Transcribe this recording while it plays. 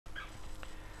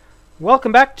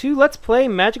Welcome back to Let's Play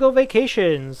Magical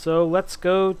Vacation. So let's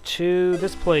go to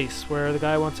this place where the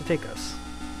guy wants to take us.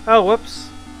 Oh, whoops.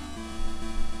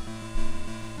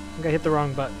 I think I hit the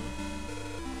wrong button.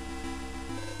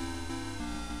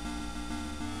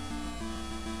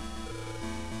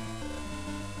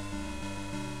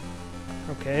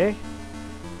 Okay.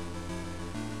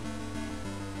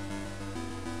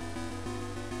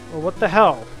 Well, what the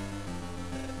hell?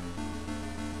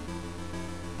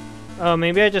 Oh,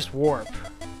 maybe I just warp.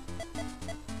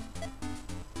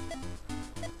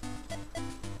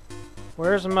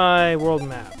 Where's my world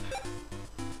map?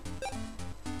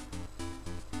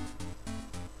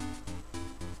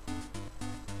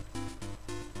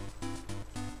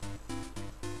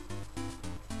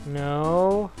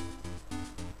 No.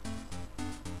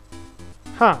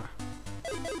 Huh.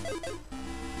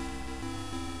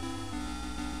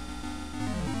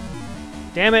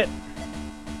 Damn it!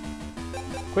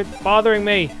 Quit bothering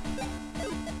me!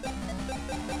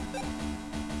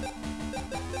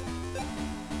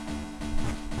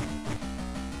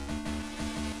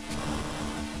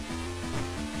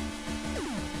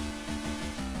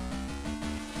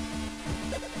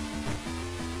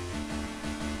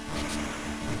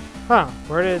 Huh,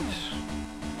 where did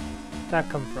that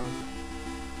come from?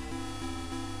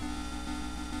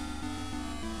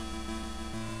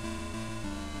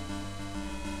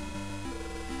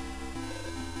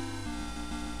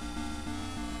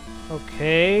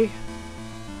 Okay.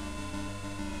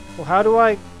 Well, how do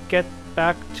I get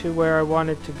back to where I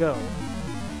wanted to go?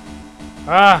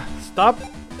 Ah! Stop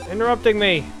interrupting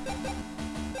me!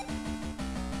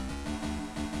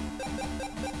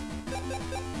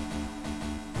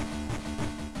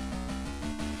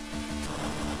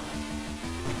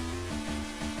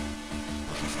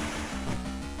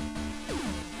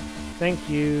 Thank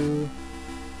you.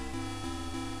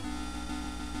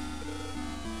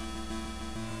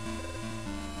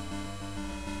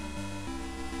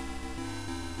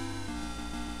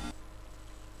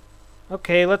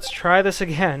 Okay, let's try this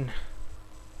again.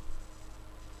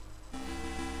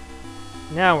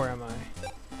 Now where am I?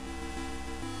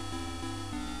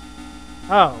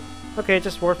 Oh, okay, it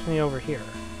just warped me over here.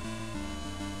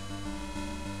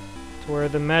 To where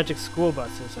the magic school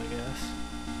bus is, I guess.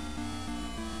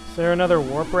 Is there another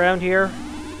warp around here?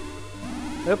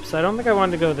 Oops, I don't think I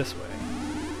wanted to go this way.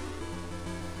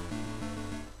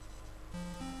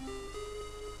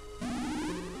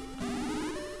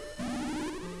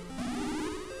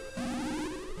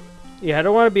 Yeah, I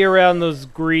don't want to be around those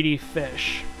greedy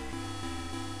fish.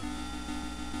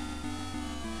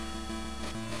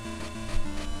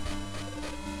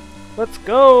 Let's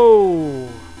go!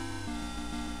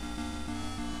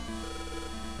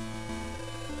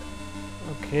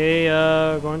 Okay,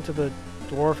 going to the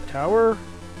Dwarf Tower?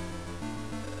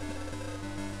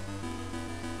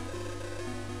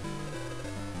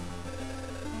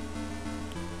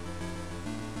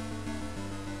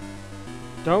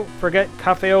 Don't forget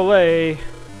Cafe au Lait.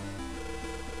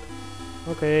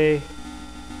 Okay.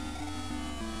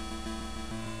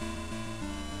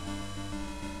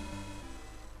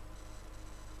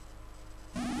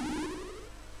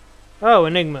 Oh,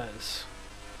 enigmas.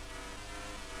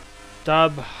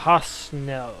 Dub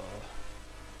Hosnell.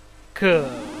 Kuh.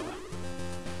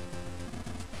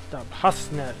 Dub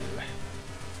Hosnell.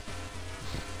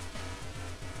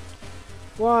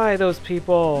 Why those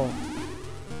people?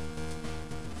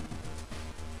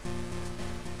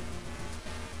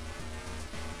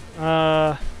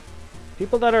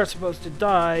 People that are supposed to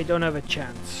die don't have a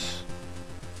chance.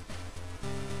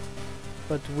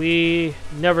 But we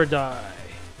never die.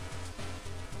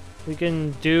 We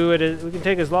can do it, we can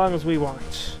take as long as we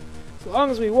want. As long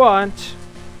as we want.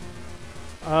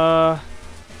 If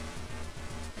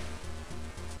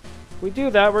we do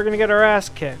that, we're gonna get our ass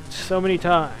kicked so many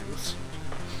times.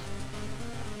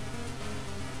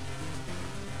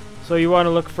 So you want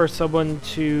to look for someone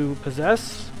to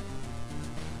possess?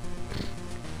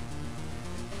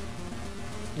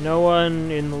 No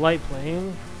one in the light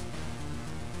plane.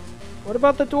 What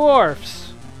about the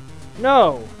dwarfs?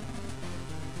 No!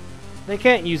 They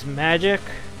can't use magic.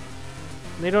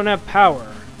 They don't have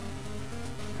power.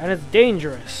 And it's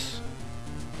dangerous.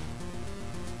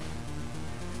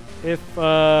 If,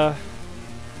 the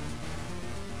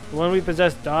one we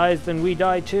possess dies, then we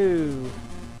die too.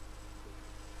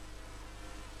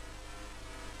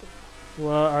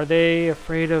 Well, are they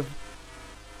afraid of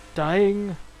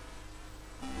dying?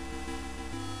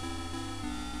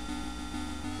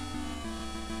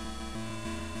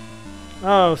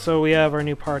 Oh, so we have our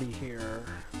new party here.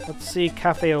 Let's see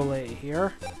Cafe au Lait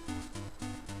here.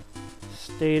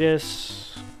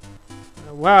 Status.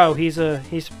 Wow, he's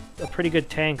a pretty good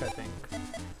tank, I think.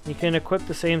 You can equip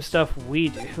the same stuff we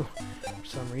do, for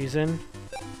some reason.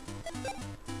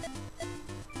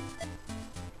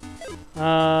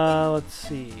 Let's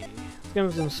see. Let's give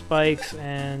him some spikes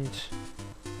and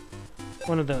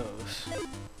one of those.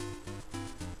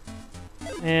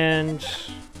 And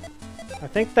I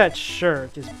think that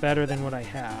shirt is better than what I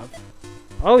have.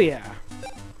 Oh yeah.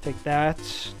 Take that,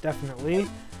 definitely.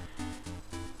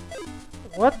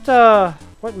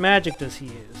 What magic does he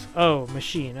use? Oh,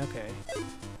 machine, okay.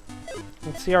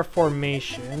 Let's see our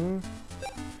formation.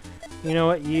 You know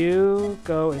what? You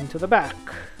go into the back.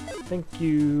 Thank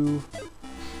you.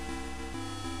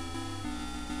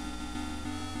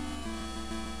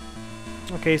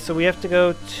 Okay, so we have to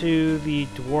go to the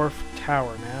Dwarf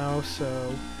Tower now,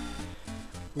 so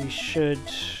we should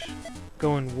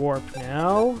go and warp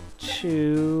now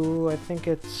to, I think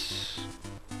it's,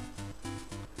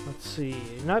 let's see,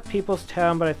 not People's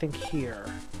Town, but I think here.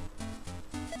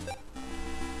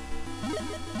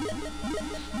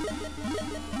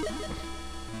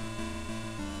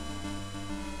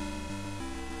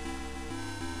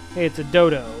 Hey, it's a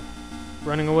dodo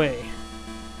running away.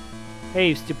 Hey,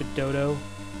 you stupid dodo.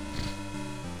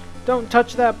 Don't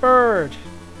touch that bird!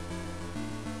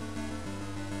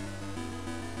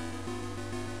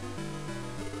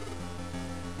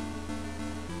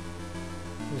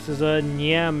 This is a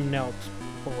Nyamnelt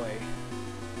boy.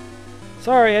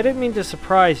 Sorry, I didn't mean to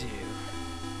surprise you.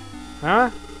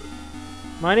 Huh?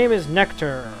 My name is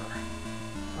Nectar.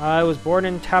 I was born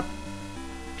in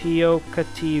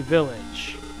Tapiokati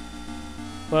village.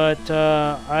 But,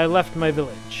 I left my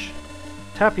village.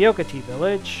 Tapiokati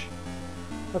village?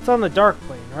 That's on the Dark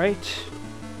Plane, right?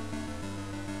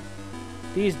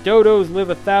 These dodos live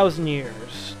 1,000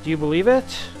 years. Do you believe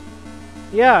it?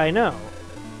 Yeah, I know.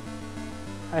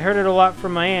 I heard it a lot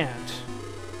from my aunt.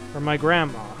 Or my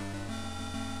grandma.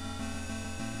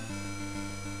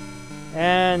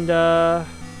 And,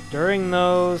 during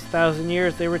those 1,000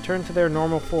 years, they returned to their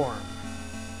normal form.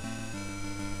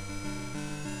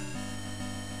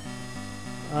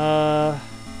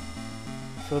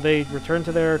 So they returned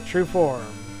to their true form.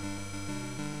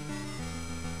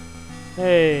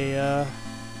 Hey,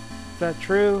 is that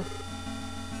true?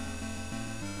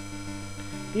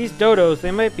 These dodos,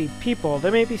 they might be people, they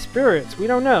may be spirits, we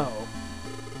don't know.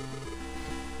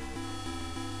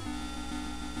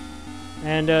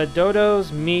 And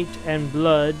dodos' meat and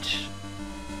blood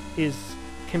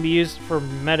can be used for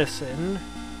medicine.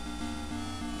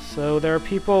 So there are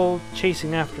people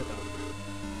chasing after them.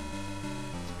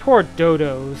 Poor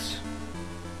dodos.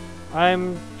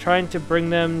 I'm trying to bring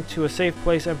them to a safe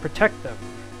place and protect them.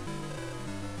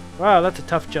 Wow, that's a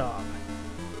tough job.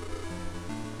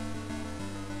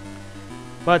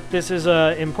 But this is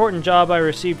an important job I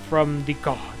received from the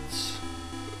gods.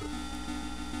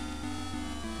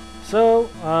 So,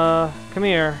 come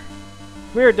here.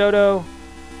 Come here, Dodo.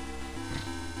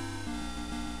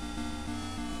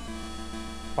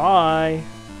 Bye.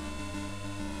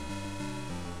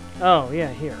 Oh,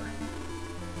 yeah, here.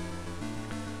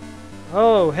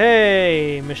 Oh,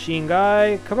 hey, machine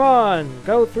guy. Come on,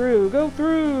 go through, go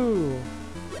through.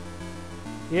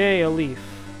 Yay, a leaf.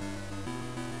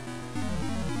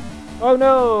 Oh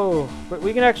no! But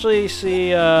we can actually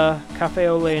see Cafe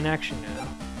Ole in action now.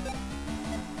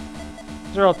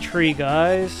 These are all tree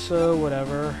guys, so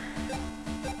whatever.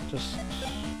 Just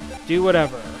do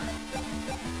whatever.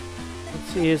 Let's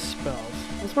see his spells.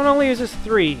 This one only uses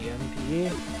 3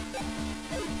 MP.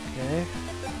 Okay.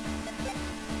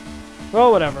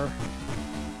 Well, whatever.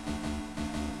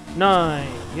 9.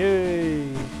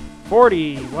 Yay!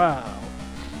 40. Wow.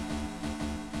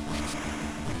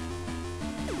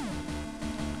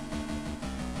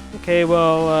 Okay,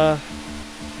 well,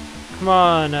 come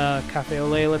on, Cafe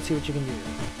Ole, let's see what you can do.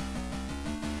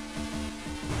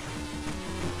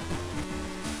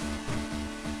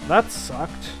 That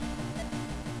sucked.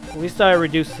 At least I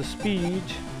reduced the speed.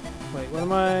 Wait, what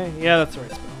am I? Yeah, that's the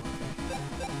right spell.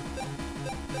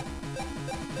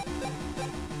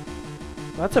 Okay.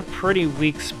 That's a pretty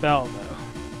weak spell, though.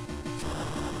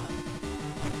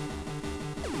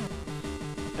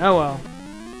 Oh well.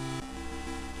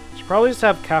 Should probably just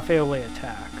have Cafe Ole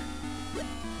attack.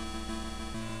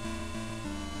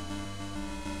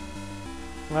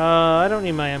 I don't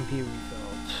need my MP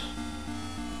refilled.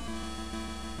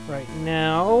 Right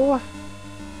now.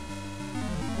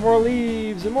 More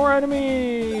leaves and more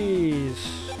enemies!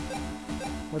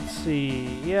 Let's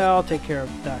see. Yeah, I'll take care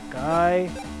of that guy.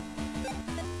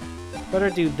 Better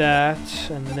do that,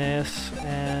 and this,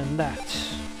 and that.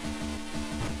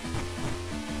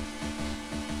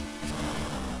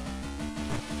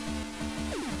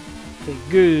 Okay,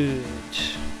 good.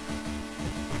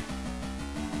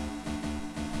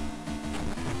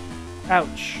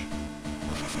 Ouch.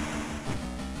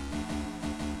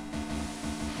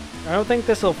 I don't think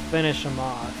this will finish him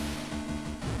off.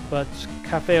 But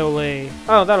Cafe au Lait...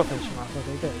 Oh, that'll finish him off.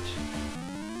 Okay, good.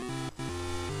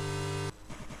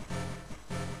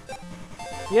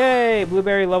 Yay!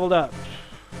 Blueberry leveled up.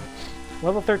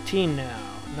 Level 13 now.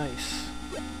 Nice.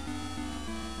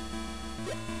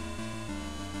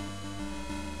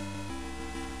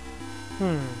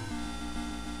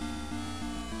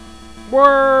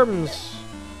 Worms!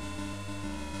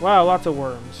 Wow, lots of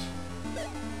worms.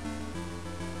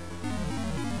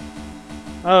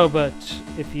 Oh, but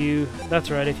if you...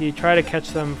 That's right, if you try to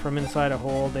catch them from inside a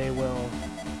hole, they will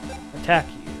attack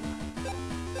you.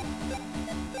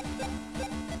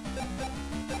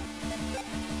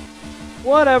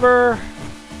 Whatever!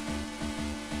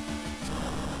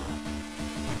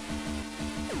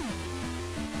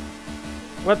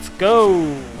 Let's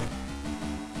go!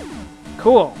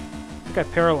 Cool! I think I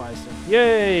paralyzed him.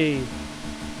 Yay!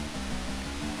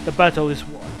 The battle is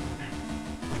won.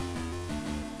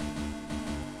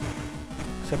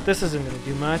 Except this isn't going to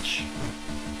do much.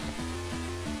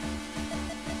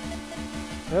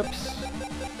 Oops.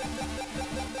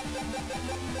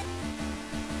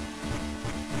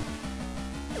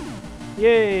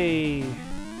 Yay!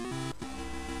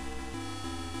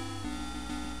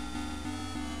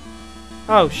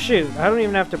 Oh shoot, I don't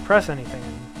even have to press anything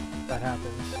and that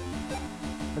happens.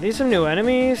 Are these some new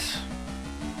enemies?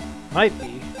 Might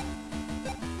be.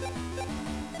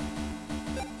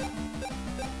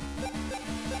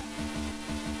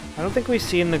 I don't think we've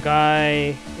seen the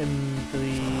guy in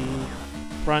the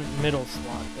front middle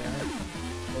slot there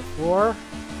before.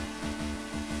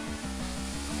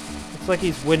 Looks like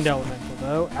he's wind elemental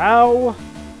though. Ow!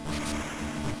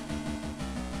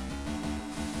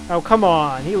 Oh, come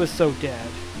on. He was so dead.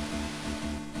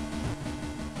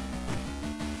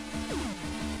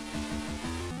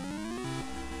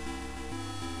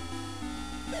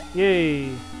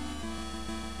 Yay.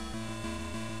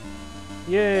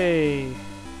 Yay.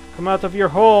 Come out of your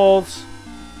holes.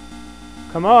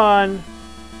 Come on.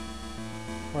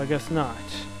 Well, I guess not.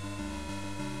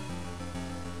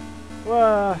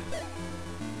 Wah.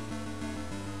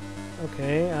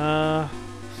 Okay,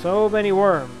 so many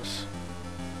worms.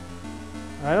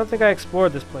 I don't think I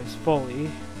explored this place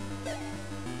fully.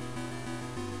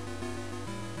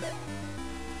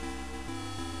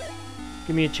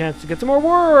 Give me a chance to get some more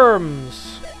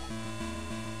worms!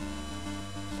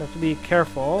 Just have to be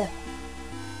careful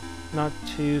not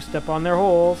to step on their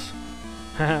holes.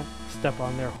 Step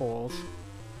on their holes.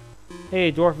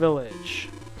 Hey, Dwarf Village.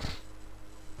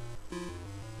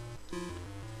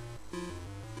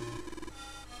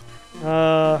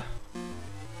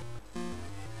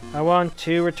 I want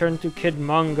to return to Kid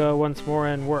Manga once more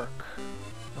and work.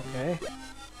 Okay.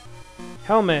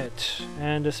 Helmet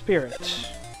and a spirit.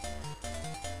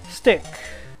 Stick.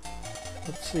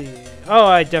 Let's see. Oh,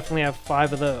 I definitely have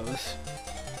 5 of those.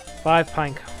 5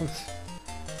 pine cones.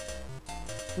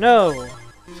 No!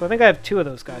 So I think I have 2 of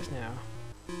those guys now.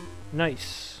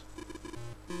 Nice.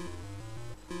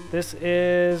 This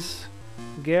is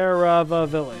Garava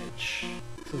Village.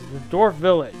 This is the Dwarf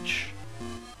Village.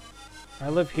 I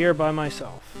live here by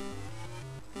myself.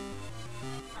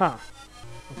 Huh.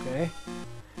 Okay.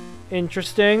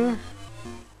 Interesting.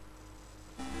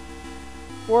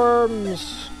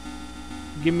 Worms!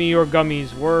 Give me your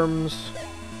gummies, worms.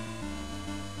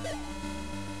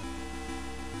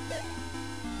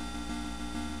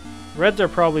 Reds are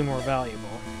probably more valuable.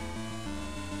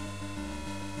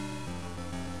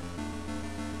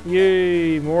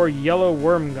 Yay! More yellow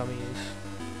worm gummies.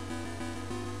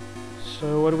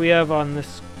 So what do we have on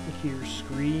this here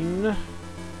screen?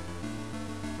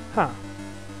 Huh.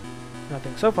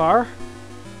 Nothing so far.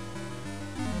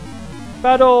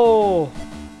 Battle!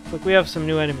 Looks like we have some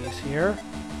new enemies here.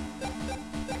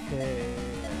 Okay.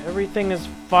 Everything is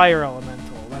fire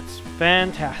elemental. That's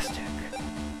fantastic.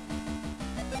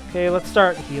 Okay, let's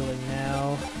start healing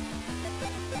now.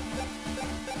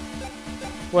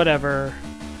 Whatever.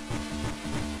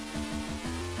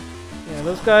 Yeah,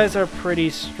 those guys are pretty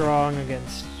strong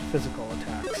against physical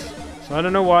attacks. So I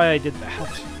don't know why I did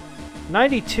that.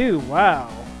 92,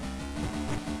 wow.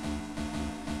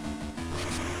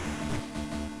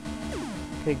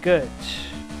 Okay, good.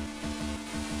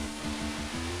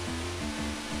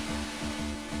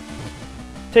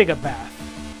 Take a bath.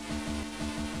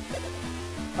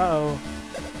 Uh-oh.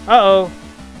 Uh-oh.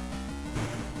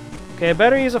 Okay, I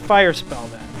better use a fire spell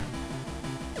then.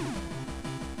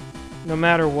 No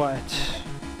matter what.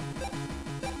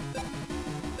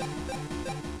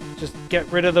 Just get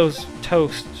rid of those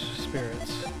toast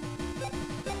spirits.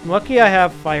 I'm lucky I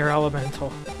have fire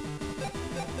elemental.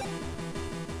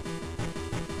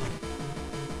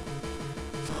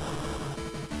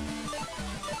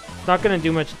 It's not gonna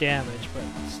do much damage, but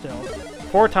still.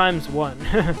 4 times 1.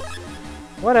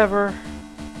 Whatever.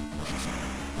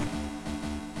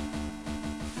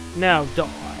 Now die.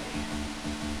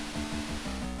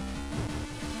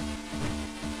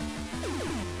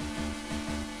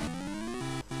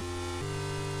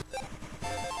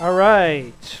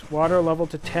 Alright, water level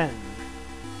to 10.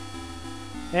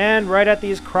 And right at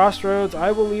these crossroads,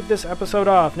 I will leave this episode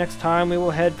off. Next time we will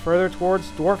head further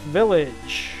towards Dwarf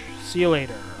Village. See you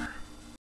later.